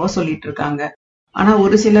என்னென்னவோ சொல்லிட்டு இருக்காங்க. ஆனா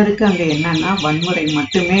ஒரு சிலருக்கு அங்க என்னன்னா வன்முறை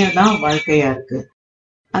மட்டுமே தான் வாழ்க்கையா இருக்கு.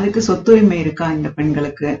 அதுக்கு சொத்துரிமை இருக்கா இந்த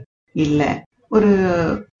பெண்களுக்கு? இல்ல. ஒரு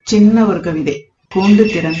சின்ன ஒரு கவிதை, கூண்டு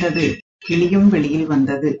திறந்தது கிளியும் வெளியில்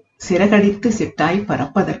வந்தது, சிறகடித்து சிட்டாய்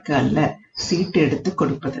பறப்பதற்கு அல்ல, சீட்டு எடுத்து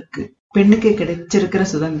கொடுப்பதற்கு. பெண்ணுக்கு கிடைச்சிருக்கிற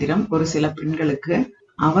சுதந்திரம் ஒரு சில பெண்களுக்கு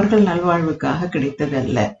அவர்கள் நல்வாழ்வுக்காக கிடைத்தது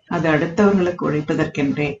அல்ல. அது அடுத்தவர்களுக்கு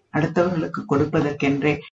உழைப்பதற்கென்றே, அடுத்தவர்களுக்கு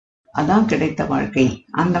கொடுப்பதற்கென்றே அதான் கிடைத்த வாழ்க்கை.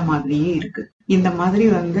 அந்த மாதிரியே இருக்கு. இந்த மாதிரி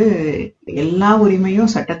எல்லா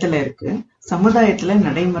உரிமையும் சட்டத்துல இருக்கு. சமுதாயத்துல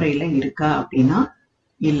நடைமுறையில இருக்கா அப்படின்னா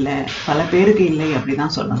இல்ல, பல பேருக்கு இல்லை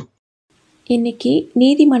அப்படிதான் சொல்லணும். இன்னைக்கு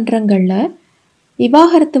நீதிமன்றங்கள்ல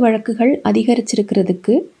விவாகரத்து வழக்குகள்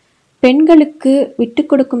அதிகரிச்சிருக்கிறதுக்கு பெண்களுக்கு விட்டு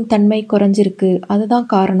கொடுக்கும் தன்மை குறைஞ்சிருக்கு, அதுதான்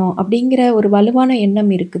காரணம் அப்படிங்கிற ஒரு வலுவான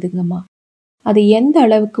எண்ணம் இருக்குதுங்கம்மா. அது எந்த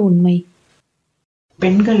அளவுக்கு உண்மை?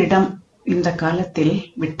 பெண்களிடம் இந்த காலத்தில்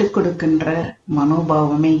விட்டு கொடுக்கின்ற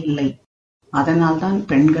மனோபாவமே இல்லை. அதனால்தான்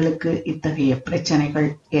பெண்களுக்கு இத்தகைய பிரச்சனைகள்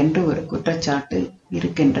என்று ஒரு குற்றச்சாட்டு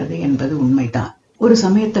இருக்கின்றது என்பது உண்மைதான். ஒரு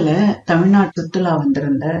சமயத்துல தமிழ்நாட்டு சுற்றுலா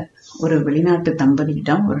வந்திருந்த ஒரு வெளிநாட்டு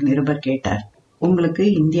தம்பதியிடம் ஒரு நிருபர் கேட்டார், உங்களுக்கு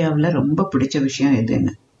இந்தியாவுல ரொம்ப பிடிச்ச விஷயம்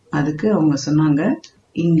எதுன்னு. அதுக்கு அவங்க சொன்னாங்க,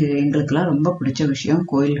 இங்கு எங்களுக்கெல்லாம் ரொம்ப பிடிச்ச விஷயம்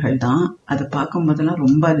கோயில்கள் தான். அதை பார்க்கும் போதெல்லாம்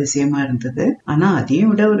ரொம்ப அதிசயமா இருந்தது. ஆனா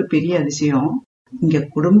அதையும் விட ஒரு பெரிய அதிசயம், இங்க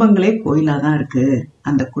குடும்பங்களே கோயிலாதான் இருக்கு.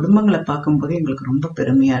 அந்த குடும்பங்களை பார்க்கும்போது எங்களுக்கு ரொம்ப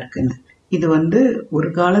பெருமையா இருக்குன்னு. இது ஒரு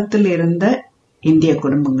காலத்தில் இருந்த இந்திய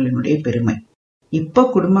குடும்பங்களினுடைய பெருமை. இப்ப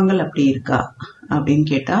குடும்பங்கள் அப்படி இருக்கா அப்படின்னு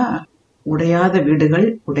கேட்டா, உடையாத வீடுகள்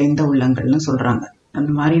உடைந்த உள்ளங்கள்னு சொல்றாங்க. அந்த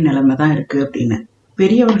மாதிரி நிலைமைதான் இருக்கு அப்படின்னு.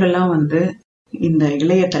 பெரியவர்கள்லாம் இந்த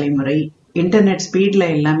இளைய தலைமுறை இன்டர்நெட் ஸ்பீட்ல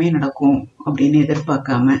எல்லாமே நடக்கும் அப்படின்னு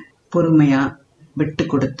எதிர்பார்க்காம பொறுமையா விட்டு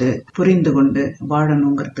கொடுத்து புரிந்து கொண்டு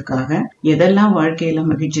வாழணுங்கிறதுக்காக எதெல்லாம் வாழ்க்கையில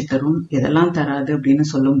மகிழ்ச்சி தரும், எதெல்லாம் தராது அப்படின்னு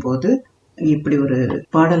சொல்லும் போது இப்படி ஒரு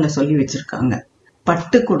பாடலை சொல்லி வச்சிருக்காங்க.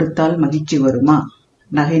 பட்டு கொடுத்தால் மகிழ்ச்சி வருமா,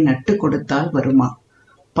 நகை நட்டு கொடுத்தால் வருமா,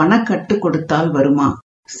 பணக்கட்டு கொடுத்தால் வருமா,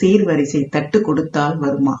 சீர்வரிசை தட்டு கொடுத்தால்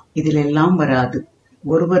வருமா, இதில் எல்லாம் வராது,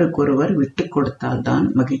 ஒருவருக்கொருவர் விட்டு கொடுத்தால் தான்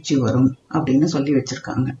மகிழ்ச்சி வரும் அப்படின்னு சொல்லி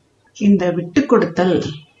வச்சிருக்காங்க. இந்த விட்டு கொடுத்தல்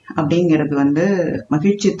அப்படிங்கிறது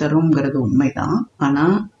மகிழ்ச்சி தரும்ங்கிறது உண்மைதான். ஆனா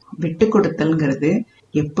விட்டு கொடுத்தல்ங்கிறது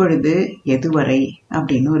எப்பொழுது, எதுவரை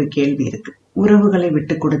அப்படின்னு ஒரு கேள்வி இருக்கு. உறவுகளை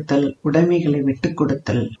விட்டு கொடுத்தல், உடைமைகளை விட்டு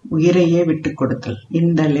கொடுத்தல், உயிரையே விட்டு கொடுத்தல்,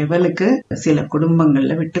 இந்த லெவலுக்கு சில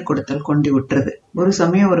குடும்பங்கள்ல விட்டு கொடுத்தல் கொண்டு விட்டுறது. ஒரு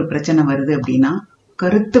சமயம் ஒரு பிரச்சனை வருது அப்படின்னா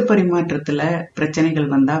கருத்து பரிமாற்றத்துல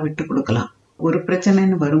பிரச்சனைகள் வந்தா விட்டு கொடுக்கலாம். ஒரு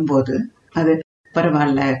பிரச்சனைன்னு வரும்போது அது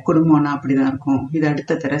பரவாயில்ல, குடும்பம்னா அப்படிதான் இருக்கும், இது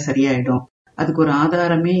அடுத்த தர சரியாயிடும், அதுக்கு ஒரு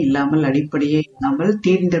ஆதாரமே இல்லாமல் அடிப்படையே இல்லாமல்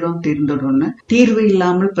தீர்ந்துடும்னு தீர்வு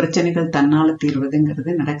இல்லாமல் பிரச்சனைகள் தன்னால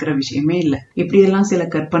தீர்வதுங்கிறது நடக்கிற விஷயமே இல்லை. இப்படியெல்லாம் சில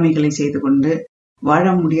கற்பனைகளை செய்து கொண்டு வாழ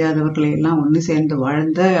முடியாதவர்களை எல்லாம் ஒண்ணு சேர்ந்து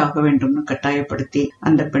வாழ்ந்தே ஆக வேண்டும்னு கட்டாயப்படுத்தி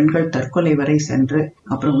அந்த பெண்கள் தற்கொலை வரை சென்று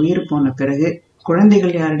அப்புறம் உயிர் போன பிறகு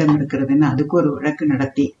குழந்தைகள் யாரிடம் இருக்கிறதுன்னு அதுக்கு ஒரு வழக்கு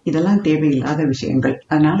நடத்தி, இதெல்லாம் தேவையில்லாத விஷயங்கள்.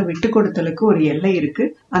 அதனால விட்டு கொடுத்தலுக்கு ஒரு எல்லை இருக்கு.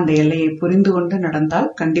 அந்த எல்லையை புரிந்து கொண்டு நடந்தால்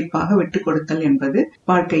கண்டிப்பாக விட்டு கொடுத்தல் என்பது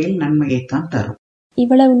வாழ்க்கையில் நன்மையைத்தான் தரும்.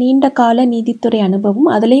 இவ்வளவு நீண்ட கால நீதித்துறை அனுபவம்,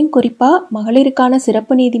 அதுலேயும் குறிப்பா மகளிருக்கான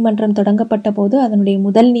சிறப்பு நீதிமன்றம் தொடங்கப்பட்ட போது அதனுடைய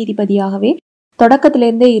முதல் நீதிபதியாகவே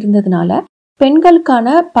தொடக்கத்திலிருந்தே இருந்ததுனால பெண்களுக்கான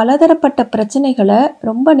பலதரப்பட்ட பிரச்சனைகளை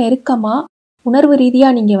ரொம்ப நெருக்கமா உணர்வு ரீதியா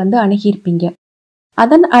நீங்க அணுகியிருப்பீங்க.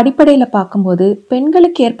 அதன் அடிப்படையில பார்க்கும்போது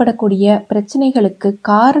பெண்களுக்கு ஏற்படக்கூடிய பிரச்சனைகளுக்கு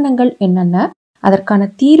காரணங்கள் என்னென்ன, அதற்கான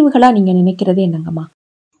தீர்வுகளா நீங்க நினைக்கிறது என்னங்கம்மா?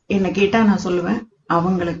 என்ன கேட்டா நான் சொல்லுவேன்,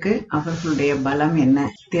 அவங்களுக்கு அவர்களுடைய பலம் என்ன,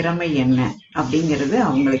 திறமை என்ன அப்படிங்கறது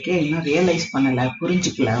அவங்களுக்கே இன்னும் ரியலைஸ் பண்ணல,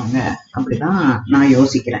 புரிஞ்சுக்கல அவங்க. அப்படிதான் நான்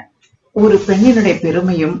யோசிக்கிறேன். ஒரு பெண்ணினுடைய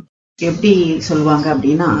பெருமையும் எப்படி சொல்லுவாங்க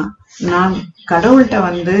அப்படின்னா, நான்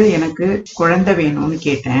கடவுள்கிட்ட எனக்கு குழந்தை வேணும்னு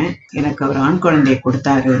கேட்டேன், எனக்கு அவர் ஆண் குழந்தைய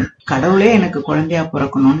கொடுத்தாரு. கடவுளே எனக்கு குழந்தையா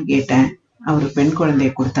பிறக்கணும்னு கேட்டேன், அவரு பெண்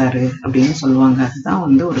குழந்தைய கொடுத்தாரு அப்படின்னு சொல்லுவாங்க. அதுதான்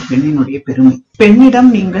ஒரு பெண்ணினுடைய பெருமை. பெண்ணிடம்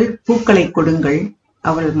நீங்கள் பூக்களை கொடுங்கள்,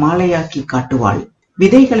 அவள் மாலையாக்கி காட்டுவாள்.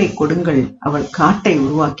 விதைகளை கொடுங்கள், அவள் காட்டை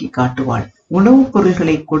உருவாக்கி காட்டுவாள். உணவுப்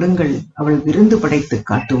பொருள்களை கொடுங்கள், அவள் விருந்து படைத்து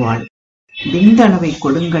காட்டுவாள். விந்தணுவை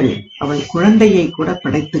கொடுங்கள், அவள் குழந்தையை கூட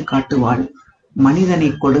படைத்து காட்டுவாள். மனிதனை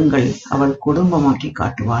கொடுங்கள், அவள் குடும்பமாக்கி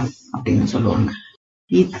காட்டுவாள் அப்படின்னு சொல்லுவாங்க.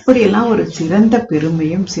 இப்படியெல்லாம் ஒரு சிறந்த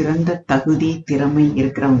பெருமையும் சிறந்த தகுதி திறமை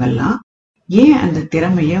இருக்கிறவங்க எல்லாம் ஏன் அந்த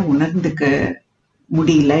திறமைய உணர்ந்துக்க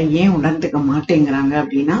முடியல, ஏன் உணர்ந்துக்க மாட்டேங்கிறாங்க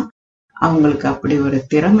அப்படின்னா, அவங்களுக்கு அப்படி ஒரு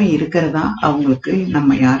திறமை இருக்கிறதா அவங்களுக்கு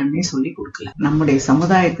நம்ம யாருமே சொல்லி கொடுக்கல. நம்முடைய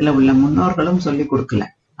சமுதாயத்துல உள்ள முன்னோர்களும் சொல்லி கொடுக்கல.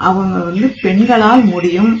 அவங்க பெண்களால்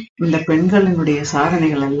முடியும். இந்த பெண்களினுடைய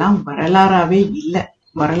சாதனைகள் எல்லாம் வரலாறாவே இல்லை.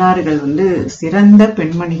 வரலாறுகள் சிறந்த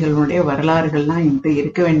பெண்மணிகளுடைய வரலாறுகள்லாம்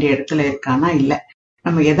இருக்க வேண்டிய இடத்துல இருக்கானா இல்ல.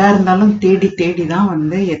 நம்ம எதா இருந்தாலும் தேடி தேடிதான்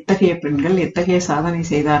எத்தகைய பெண்கள் எத்தகைய சாதனை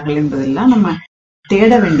செய்தார்கள் என்பதெல்லாம் நம்ம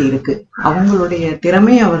தேட வேண்டி இருக்கு. அவங்களுடைய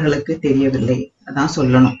திறமை அவர்களுக்கு தெரியவில்லை, அதான்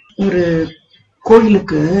சொல்லணும். ஒரு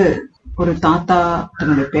கோயிலுக்கு ஒரு தாத்தா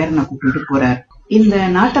தன்னுடைய பேரனை கூப்பிட்டு போறார். இந்த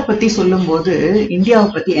நாட்டை பத்தி சொல்லும் போது இந்தியாவை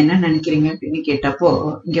பத்தி என்ன நினைக்கிறீங்க அப்படின்னு கேட்டப்போ,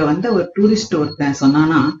 இங்க ஒரு டூரிஸ்ட் ஒருத்தன்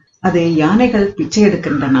சொன்னானா, அது யானைகள் பிச்சை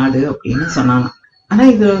எடுக்கின்ற நாடு அப்படின்னு சொன்னானா. ஆனா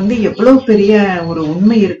இது எவ்வளவு பெரிய ஒரு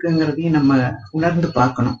உண்மை இருக்குங்கிறதையும் நம்ம உணர்ந்து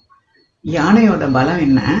பார்க்கணும். யானையோட பலம்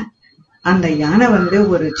என்ன, அந்த யானை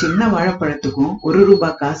ஒரு சின்ன வாழைப்பழத்துக்கும் 1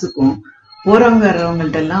 ரூபாய் காசுக்கும் போறவங்க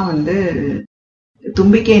வர்றவங்கள்ட்ட எல்லாம்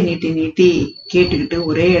தும்பிக்கையை நீட்டி நீட்டி கேட்டுக்கிட்டு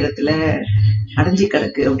ஒரே இடத்துல அடைஞ்சு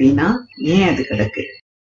கிடக்கு அப்படின்னா ஏன் அது கிடக்கு?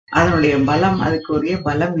 அதனுடைய பலம், அதுக்கு ஒரே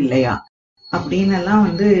பலம் இல்லையா அப்படின்னு எல்லாம்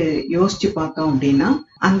யோசிச்சு பார்த்தோம் அப்படின்னா,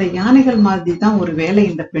 அந்த யானைகள் மாதிரி தான் ஒரு வேளை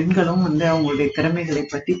இந்த பெண்களும் அவங்களுடைய திறமைகளை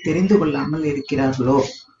பற்றி தெரிந்து கொள்ளாமல் இருக்கிறார்களோ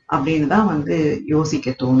அப்படின்னு தான்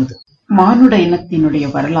யோசிக்க தோணுது. மானுட இனத்தினுடைய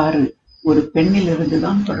வரலாறு ஒரு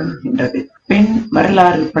பெண்ணிலிருந்துதான் தொடங்குகின்றது. பெண்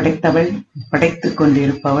வரலாறு படைத்தவள், படைத்து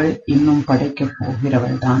கொண்டிருப்பவள், இன்னும் படைக்க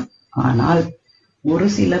போகிறவள் தான். ஆனால் ஒரு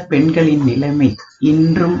சில பெண்களின் நிலைமை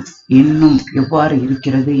இன்றும் இன்னும் எவ்வாறு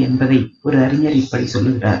இருக்கிறது என்பதை ஒரு அறிஞர் இப்படி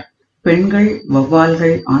சொல்லுகிறார். பெண்கள்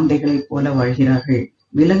வௌவால்கள் ஆந்தைகளைப் போல வாழ்கிறார்கள்,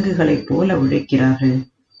 விலங்குகளைப் போல உழைக்கிறார்கள்,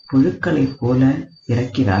 புழுக்களைப் போல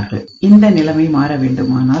இறக்கிறார்கள். இந்த நிலைமை மாற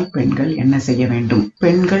வேண்டுமானால் பெண்கள் என்ன செய்ய வேண்டும்?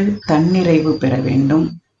 பெண்கள் தன்னிறைவு பெற வேண்டும்,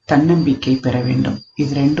 தன்னம்பிக்கை பெற வேண்டும்.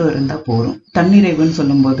 இது 2 இருந்தா போதும். தன்னிறைவுன்னு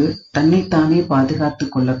சொல்லும் போது தன்னைத்தானே பாதுகாத்து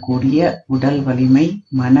கொள்ளக்கூடிய உடல் வலிமை,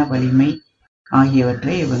 மன வலிமை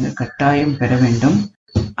ஆகியவற்றை இவங்க கட்டாயம் பெற வேண்டும்.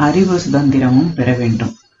 அறிவு சுதந்திரமும் பெற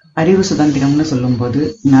வேண்டும். அறிவு சுதந்திரம்னு சொல்லும் போது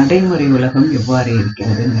நடைமுறை உலகம் எவ்வாறு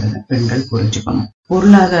இருக்கிறதுங்கிறத பெண்கள் புரிஞ்சுக்கணும்.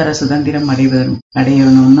 பொருளாதார சுதந்திரம்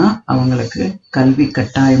அடையணும்னா அவங்களுக்கு கல்வி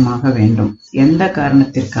கட்டாயமாக வேண்டும். எந்த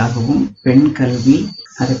காரணத்திற்காகவும் பெண் கல்வி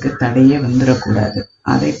அதுக்கு தடையே வந்துடக்கூடாது.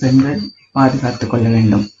 அதை பெண்கள் பாதுகாத்து கொள்ள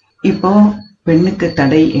வேண்டும். இப்போ பெண்ணுக்கு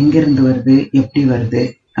தடை எங்கிருந்து வருது, எப்படி வருது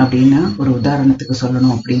அப்படின்னா, ஒரு உதாரணத்துக்கு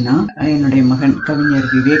சொல்லணும் அப்படின்னா, என்னுடைய மகன் கவிஞர்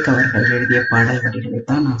விவேக் அவர்கள் எழுதிய பாடல் வரிகளை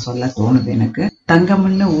தான் நான் சொல்ல தோணுது எனக்கு.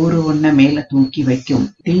 தங்கமல்ல ஊரு ஒன்ன மேல தூக்கி வைக்கும்,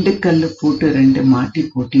 திண்டுக்கல்லு பூட்டு 2 மாட்டி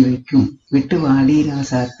பூட்டி வைக்கும், விட்டு வாடி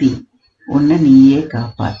ராசாத்தி ஒன்ன நீயே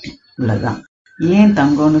காப்பாத்தி. உள்ளதான். ஏன்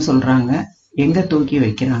தங்கம்னு சொல்றாங்க? எங்க தூக்கி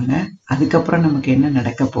வைக்கிறாங்க, அதுக்கப்புறம் நமக்கு என்ன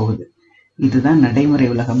நடக்க போகுது, இதுதான் நடைமுறை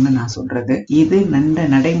உலகம்னு நான் சொல்றது. இது இந்த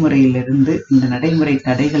நடைமுறையிலிருந்து, இந்த நடைமுறை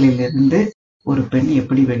தடைகளிலிருந்து ஒரு பெண்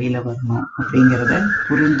எப்படி வெளியில வரணும் அப்படிங்கிறத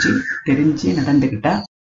புரிஞ்சு தெரிஞ்சு நடந்துகிட்டா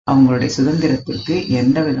அவங்களுடைய சுதந்திரத்திற்கு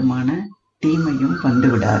எந்த விதமான தீமையும்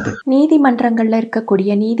வந்து விடாது. நீதிமன்றங்கள்ல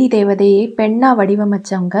இருக்கக்கூடிய நீதி தேவதையை பெண்ணா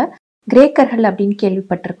வடிவமைச்சவங்க கிரேக்கர்கள் அப்படின்னு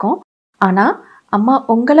கேள்விப்பட்டிருக்கோம். ஆனா அம்மா,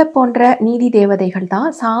 உங்களை போன்ற நீதி தேவதைகள்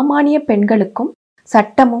தான் சாமானிய பெண்களுக்கும்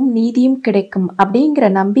சட்டமும் நீதியும் கிடைக்கும் அப்படிங்கிற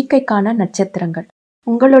நம்பிக்கைக்கான நட்சத்திரங்கள்.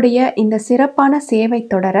 உங்களுடைய இந்த சிறப்பான சேவை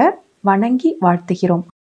தொடர வணங்கி வாழ்த்துகிறோம்.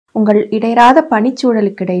 உங்கள் இடையராத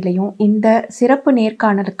பணிச்சூழலுக்கு இடையிலையும் இந்த சிறப்பு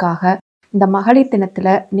நேர்காணலுக்காக இந்த மகளிர்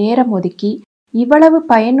தினத்துல நேரம் ஒதுக்கி இவ்வளவு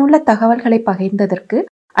பயனுள்ள தகவல்களை பகிர்ந்ததற்கு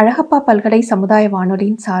அழகப்பா பல்கலை சமுதாய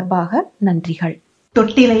வானொலியின் சார்பாக நன்றிகள்.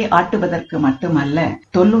 தொட்டிலை ஆட்டுவதற்கு மட்டுமல்ல,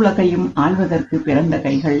 தொல்லுலகையும் ஆள்வதற்கு பிறந்த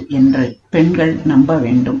கைகள் என்று பெண்கள் நம்ப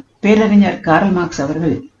வேண்டும். பேரறிஞர் கார்ல் மார்க்ஸ்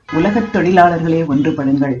அவர்கள், உலகத் தொழிலாளர்களே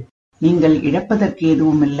ஒன்றுபடுங்கள், நீங்கள் இழப்பதற்கு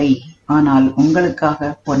எதுவுமில்லை, ஆனால்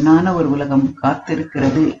உங்களுக்காக பொன்னான ஒரு உலகம்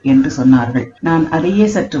காத்திருக்கிறது என்று சொன்னார்கள். நான் அதையே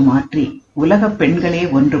சற்று மாற்றி, உலக பெண்களே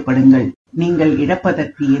ஒன்றுபடுங்கள், நீங்கள்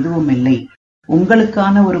இழப்பதற்கு எதுவுமில்லை,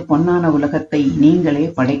 உங்களுக்கான ஒரு பொன்னான உலகத்தை நீங்களே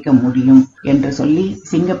படைக்க முடியும் என்று சொல்லி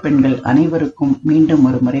சிங்கப்பெண்கள் அனைவருக்கும் மீண்டும்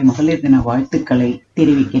ஒரு முறை மகளிர் தின வாழ்த்துக்களை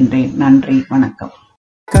தெரிவிக்கின்றேன். நன்றி, வணக்கம்.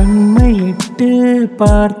 கண்மையிட்டு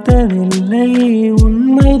பார்த்ததில்லை,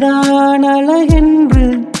 உண்மைதான் அழகென்று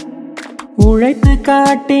உழைத்து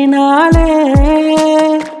காட்டினாலே,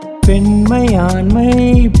 பெண்மையாண்மை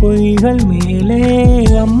பொய்கள் மேலே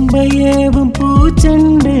அம்பை ஏவும்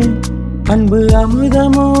பூச்செண்டு அன்பு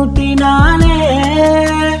அமுதமூட்டினாலே.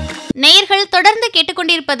 நேயர்கள் தொடர்ந்து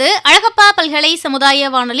கேட்டுக்கொண்டிருப்பது அழகப்பா பல்கலை சமுதாய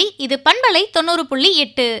வானொலி. இது பண்பலை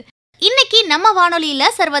 90.8. இன்னைக்கு நம்ம வானொலியில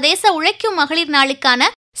சர்வதேச உழைக்கும் மகளிர் நாளுக்கான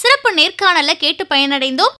சிறப்பு நேர்காணல கேட்டு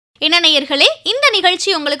பயனடைந்தோம். என்ன நேயர்களே, இந்த நிகழ்ச்சி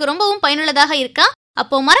உங்களுக்கு ரொம்பவும் பயனுள்ளதாக இருக்கா?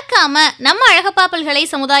 அப்போ மறக்காம நம்ம அழகப்பா பல்கலை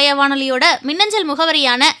சமுதாய வானொலியோட மின்னஞ்சல்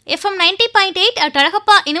முகவரியான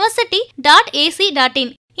fm90.8@alagappauniversity.ac.in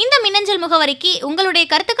இந்த மின்னஞ்சல் முகவரிக்கு உங்களுடைய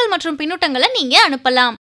கருத்துக்கள் மற்றும் பின்னூட்டங்களை நீங்க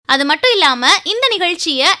அனுப்பலாம். அது மட்டும் இல்லாம இந்த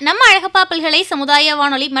நிகழ்ச்சியை நம்ம அழகப்பா பல்கலை சமுதாய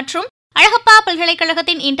வானொலி மற்றும் அழகப்பா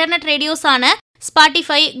பல்கலைக்கழகத்தின் internet ரேடியோஸான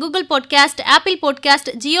Spotify, Google podcast, apple podcast,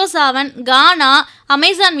 ஜியோ7, கானா,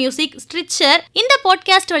 அமேசான் மியூசிக், ஸ்ட்ரிச்சர் இந்த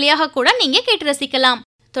பாட்காஸ்ட் வழியாக கூட நீங்க கேட்டு ரசிக்கலாம்.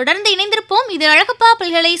 தொடர்ந்து இணைந்திருப்போம். இது அழகப்பா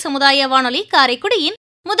பல்கலை சமுதாய வானொலி, காரைக்குடியின்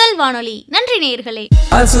முதல் வானொலி. நன்றி நேயர்களே.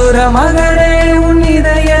 அசுர மகளே, உன்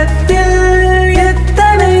இதயத்தில்